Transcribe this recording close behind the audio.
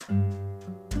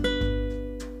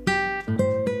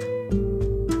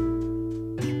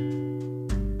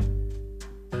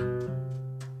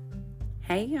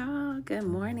Hey y'all, good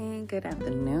morning, good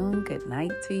afternoon, good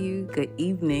night to you, good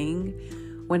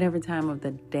evening, whatever time of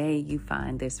the day you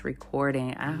find this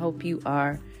recording. I hope you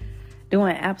are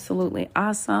doing absolutely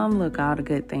awesome. Look, all the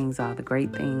good things, all the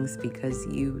great things, because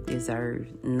you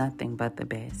deserve nothing but the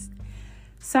best.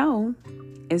 So,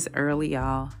 it's early,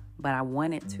 y'all, but I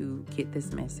wanted to get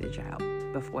this message out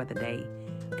before the day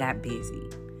got busy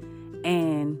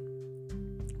and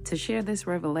to share this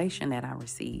revelation that I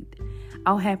received.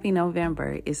 Oh, happy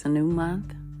November. It's a new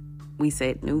month. We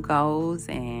set new goals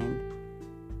and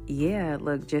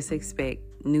just expect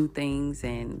new things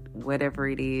and whatever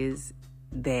it is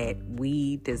that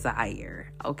we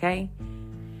desire, okay?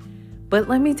 But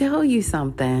let me tell you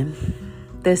something.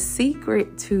 The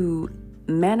secret to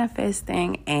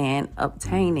manifesting and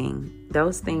obtaining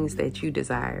those things that you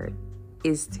desire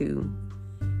is to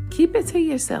keep it to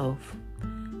yourself.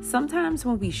 Sometimes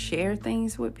when we share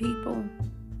things with people,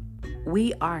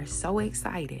 we are so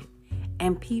excited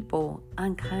and people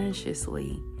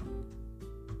unconsciously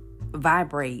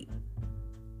vibrate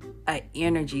an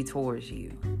energy towards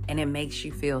you and it makes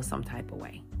you feel some type of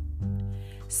way.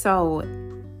 So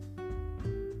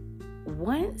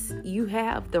once you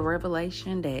have the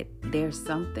revelation that there's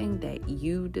something that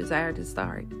you desire to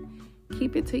start,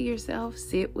 keep it to yourself,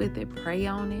 sit with it, pray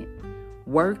on it,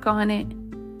 work on it,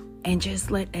 and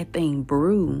just let that thing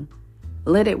brew.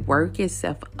 Let it work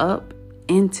itself up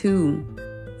into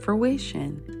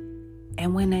fruition.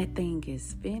 And when that thing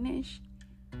is finished,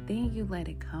 then you let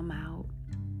it come out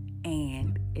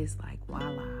and it's like,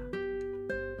 voila,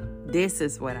 this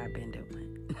is what I've been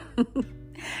doing.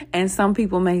 And some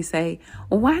people may say,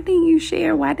 well, why didn't you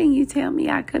share? Why didn't you tell me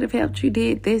I could have helped you,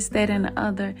 did this, that, and the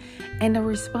other? And the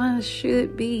response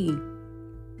should be,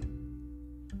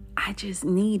 I just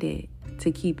needed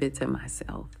to keep it to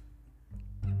myself.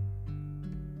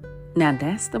 Now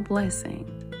that's the blessing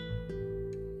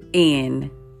in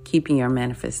keeping your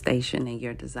manifestation and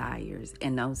your desires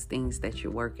and those things that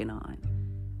you're working on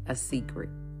a secret.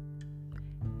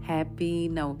 Happy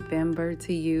November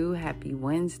to you. Happy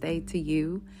Wednesday to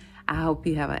you. I hope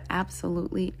you have an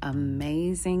absolutely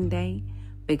amazing day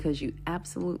because you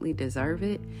absolutely deserve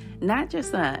it. Not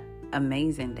just an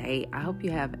amazing day. I hope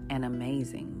you have an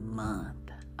amazing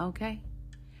month. Okay?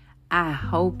 I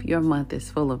hope your month is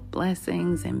full of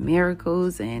blessings and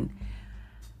miracles and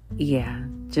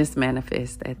just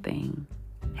manifest that thing.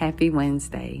 Happy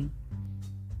Wednesday.